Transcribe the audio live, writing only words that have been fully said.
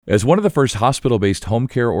As one of the first hospital-based home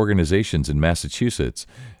care organizations in Massachusetts,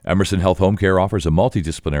 Emerson Health Home Care offers a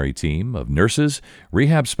multidisciplinary team of nurses,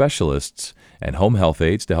 rehab specialists, and home health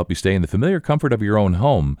aides to help you stay in the familiar comfort of your own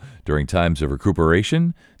home during times of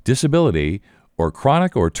recuperation, disability, or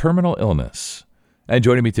chronic or terminal illness. And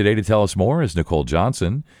joining me today to tell us more is Nicole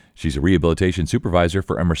Johnson. She's a rehabilitation supervisor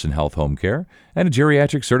for Emerson Health Home Care and a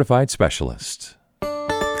geriatric certified specialist.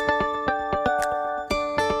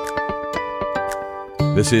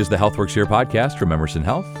 This is the HealthWorks Here podcast from Emerson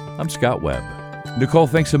Health. I'm Scott Webb. Nicole,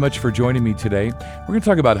 thanks so much for joining me today. We're going to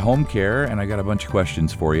talk about home care, and I got a bunch of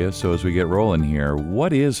questions for you. So as we get rolling here,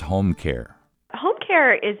 what is home care? Home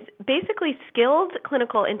care is basically skilled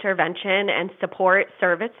clinical intervention and support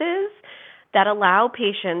services that allow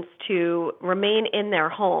patients to remain in their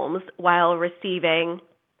homes while receiving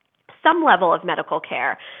some level of medical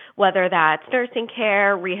care, whether that's nursing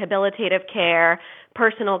care, rehabilitative care,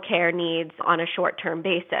 personal care needs on a short-term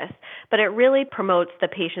basis. But it really promotes the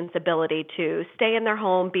patient's ability to stay in their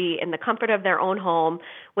home, be in the comfort of their own home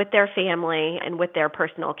with their family and with their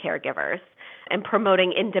personal caregivers, and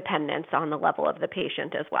promoting independence on the level of the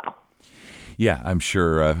patient as well. Yeah, I'm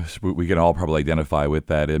sure we can all probably identify with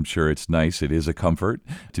that. I'm sure it's nice. It is a comfort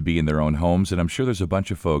to be in their own homes. And I'm sure there's a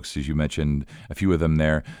bunch of folks, as you mentioned, a few of them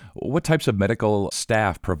there. What types of medical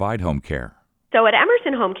staff provide home care? So at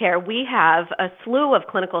Emerson Home Care, we have a slew of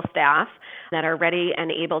clinical staff that are ready and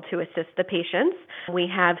able to assist the patients. We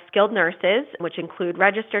have skilled nurses, which include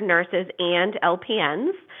registered nurses and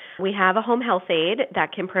LPNs. We have a home health aide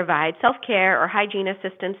that can provide self-care or hygiene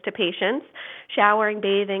assistance to patients, showering,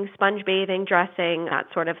 bathing, sponge bathing, dressing, that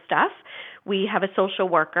sort of stuff. We have a social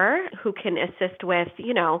worker who can assist with,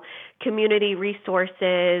 community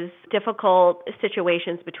resources, difficult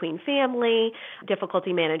situations between family,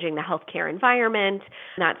 difficulty managing the healthcare environment,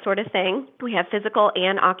 that sort of thing. We have physical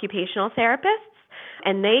and occupational therapists,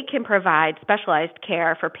 and they can provide specialized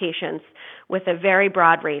care for patients with a very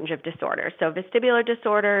broad range of disorders. So vestibular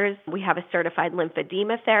disorders, we have a certified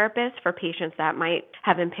lymphedema therapist for patients that might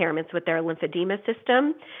have impairments with their lymphedema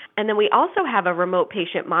system. And then we also have a remote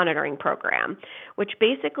patient monitoring program, which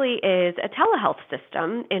basically is a telehealth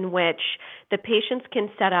system in which the patients can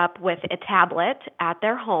set up with a tablet at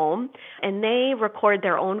their home, and they record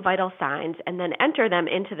their own vital signs and then enter them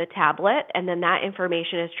into the tablet, and then that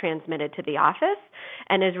information is transmitted to the office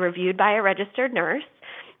and is reviewed by a registered nurse.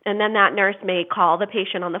 And then that nurse may call the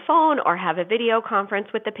patient on the phone or have a video conference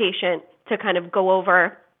with the patient to kind of go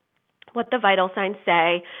over what the vital signs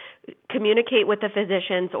say, communicate with the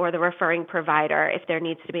physicians or the referring provider if there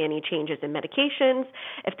needs to be any changes in medications,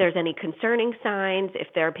 if there's any concerning signs, if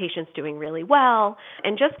their patient's doing really well,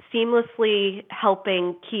 and just seamlessly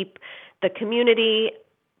helping keep the community,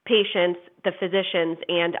 patients, the physicians,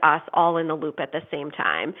 and us all in the loop at the same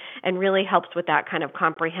time, and really helps with that kind of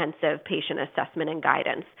comprehensive patient assessment and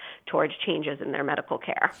guidance towards changes in their medical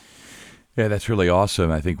care. Yeah, that's really awesome.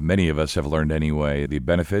 I think many of us have learned anyway the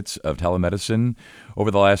benefits of telemedicine over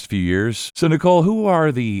the last few years. So, Nicole, who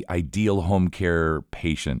are the ideal home care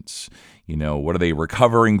patients? What are they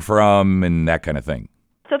recovering from and that kind of thing?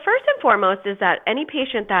 So first and foremost is that any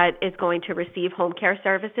patient that is going to receive home care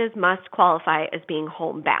services must qualify as being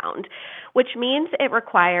homebound, which means it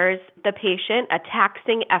requires the patient a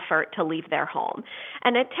taxing effort to leave their home.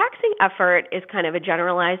 And a taxing effort is kind of a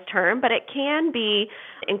generalized term, but it can be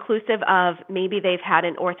inclusive of maybe they've had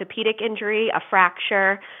an orthopedic injury, a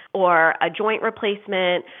fracture, or a joint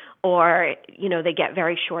replacement, or, they get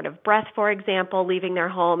very short of breath, for example, leaving their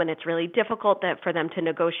home, and it's really difficult for them to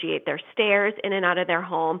negotiate their stairs in and out of their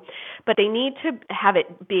home. But they need to have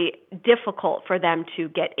it be difficult for them to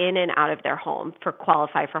get in and out of their home for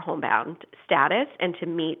qualify for homebound status and to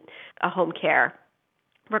meet a home care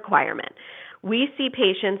requirement. We see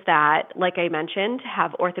patients that, like I mentioned,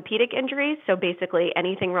 have orthopedic injuries, so basically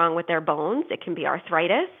anything wrong with their bones. It can be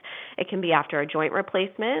arthritis. It can be after a joint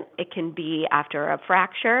replacement. It can be after a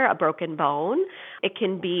fracture, a broken bone. It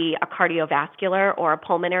can be a cardiovascular or a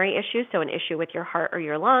pulmonary issue, so an issue with your heart or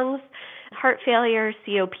your lungs. Heart failure,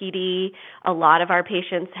 COPD. A lot of our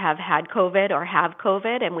patients have had COVID or have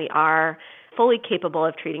COVID, and we are fully capable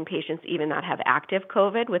of treating patients even that have active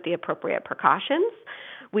COVID with the appropriate precautions.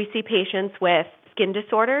 We see patients with skin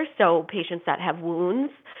disorders, so patients that have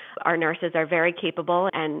wounds. Our nurses are very capable,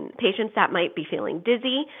 and patients that might be feeling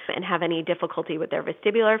dizzy and have any difficulty with their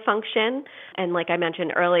vestibular function. And like I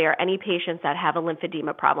mentioned earlier, any patients that have a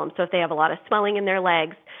lymphedema problem. So if they have a lot of swelling in their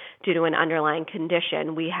legs due to an underlying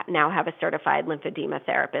condition, we now have a certified lymphedema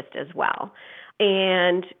therapist as well.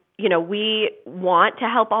 And We want to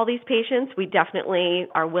help all these patients. We definitely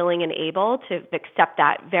are willing and able to accept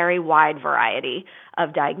that very wide variety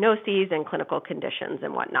of diagnoses and clinical conditions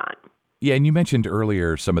and whatnot. Yeah, and you mentioned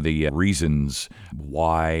earlier some of the reasons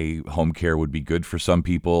why home care would be good for some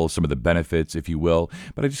people, some of the benefits, if you will.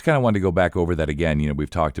 But I just kind of wanted to go back over that again.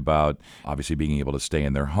 We've talked about obviously being able to stay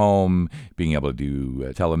in their home, being able to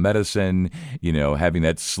do telemedicine, having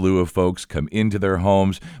that slew of folks come into their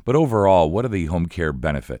homes. But overall, what are the home care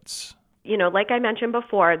benefits? Like I mentioned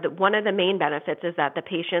before, one of the main benefits is that the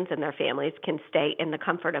patients and their families can stay in the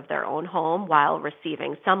comfort of their own home while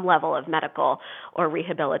receiving some level of medical or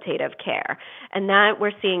rehabilitative care. And that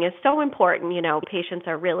we're seeing is so important. Patients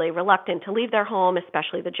are really reluctant to leave their home,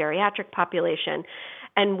 especially the geriatric population.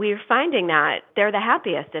 And we're finding that they're the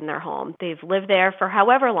happiest in their home. They've lived there for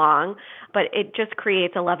however long, but it just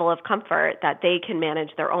creates a level of comfort that they can manage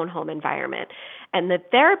their own home environment. And the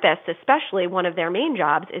therapists, especially, one of their main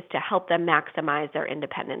jobs is to help them maximize their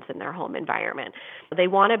independence in their home environment. They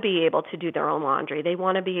want to be able to do their own laundry. They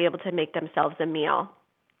want to be able to make themselves a meal.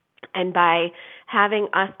 And by having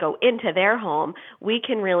us go into their home, we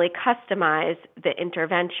can really customize the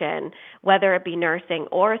intervention, whether it be nursing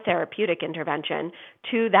or therapeutic intervention,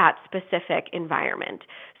 to that specific environment.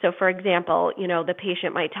 So, for example, the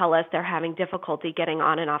patient might tell us they're having difficulty getting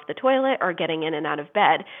on and off the toilet or getting in and out of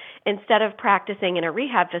bed. Instead of practicing in a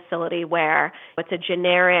rehab facility where it's a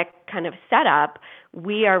generic kind of setup,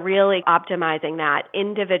 we are really optimizing that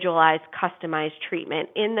individualized, customized treatment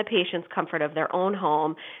in the patient's comfort of their own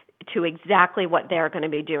home to exactly what they're going to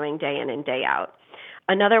be doing day in and day out.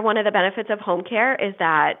 Another one of the benefits of home care is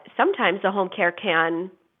that sometimes the home care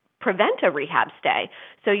can prevent a rehab stay.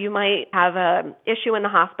 So you might have an issue in the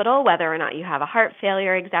hospital, whether or not you have a heart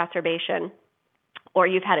failure exacerbation or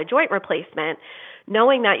you've had a joint replacement.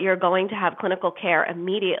 Knowing that you're going to have clinical care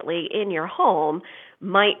immediately in your home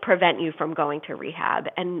might prevent you from going to rehab.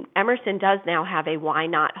 And Emerson does now have a Why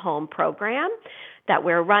Not Home program that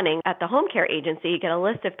we're running at the home care agency. You get a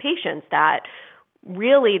list of patients that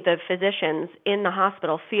really the physicians in the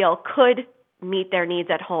hospital feel could meet their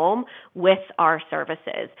needs at home with our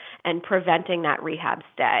services and preventing that rehab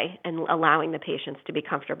stay and allowing the patients to be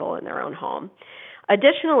comfortable in their own home.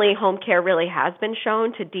 Additionally, home care really has been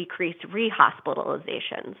shown to decrease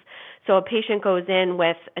rehospitalizations. So a patient goes in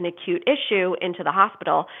with an acute issue into the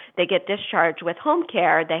hospital, they get discharged with home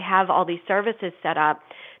care, they have all these services set up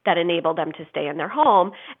that enable them to stay in their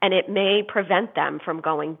home, and it may prevent them from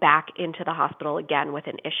going back into the hospital again with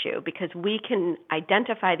an issue because we can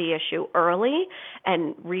identify the issue early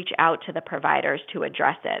and reach out to the providers to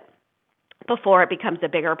address it before it becomes a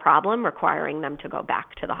bigger problem requiring them to go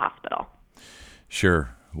back to the hospital. Sure.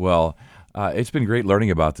 Well, it's been great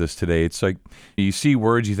learning about this today. It's like you see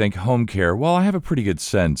words, you think home care. Well, I have a pretty good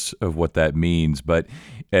sense of what that means, but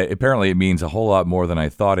apparently it means a whole lot more than I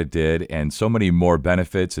thought it did, and so many more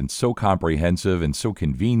benefits and so comprehensive and so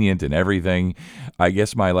convenient and everything. I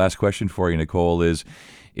guess my last question for you, Nicole, is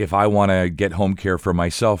if I want to get home care for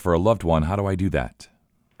myself or a loved one, how do I do that?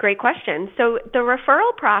 Great question. So the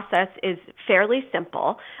referral process is fairly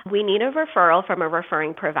simple. We need a referral from a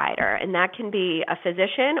referring provider, and that can be a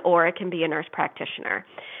physician or it can be a nurse practitioner.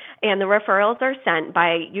 And the referrals are sent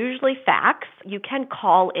by usually fax. You can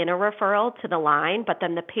call in a referral to the line, but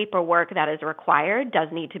then the paperwork that is required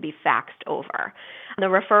does need to be faxed over. The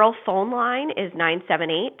referral phone line is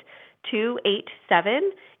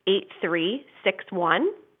 978-287-8361,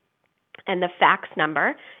 and the fax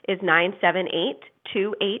number is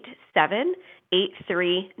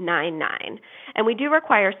 978-287-8399. And we do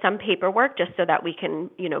require some paperwork just so that we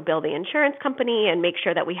can, bill the insurance company and make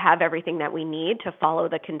sure that we have everything that we need to follow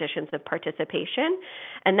the conditions of participation.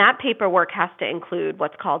 And that paperwork has to include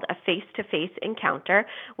what's called a face-to-face encounter,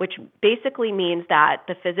 which basically means that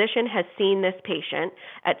the physician has seen this patient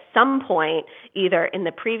at some point, either in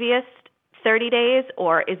the previous 30 days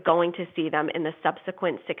or is going to see them in the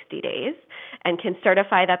subsequent 60 days and can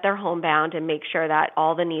certify that they're homebound and make sure that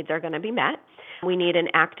all the needs are going to be met. We need an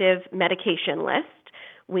active medication list.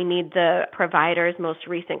 We need the provider's most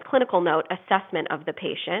recent clinical note assessment of the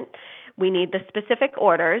patient. We need the specific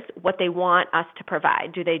orders, what they want us to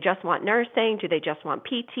provide. Do they just want nursing? Do they just want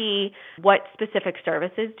PT? What specific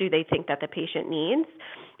services do they think that the patient needs?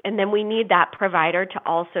 And then we need that provider to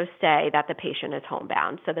also say that the patient is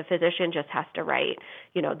homebound. So the physician just has to write,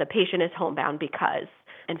 the patient is homebound because,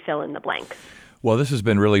 and fill in the blanks. Well, this has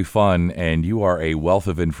been really fun, and you are a wealth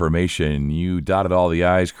of information. You dotted all the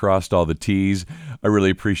I's, crossed all the T's. I really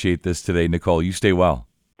appreciate this today, Nicole. You stay well.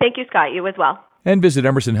 Thank you, Scott. You as well. And visit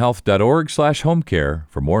emersonhealth.org/homecare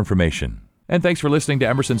for more information. And thanks for listening to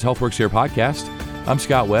Emerson's HealthWorks Here podcast. I'm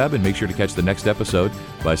Scott Webb, and make sure to catch the next episode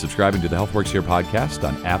by subscribing to the HealthWorks Here podcast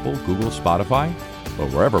on Apple, Google, Spotify, or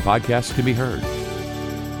wherever podcasts can be heard.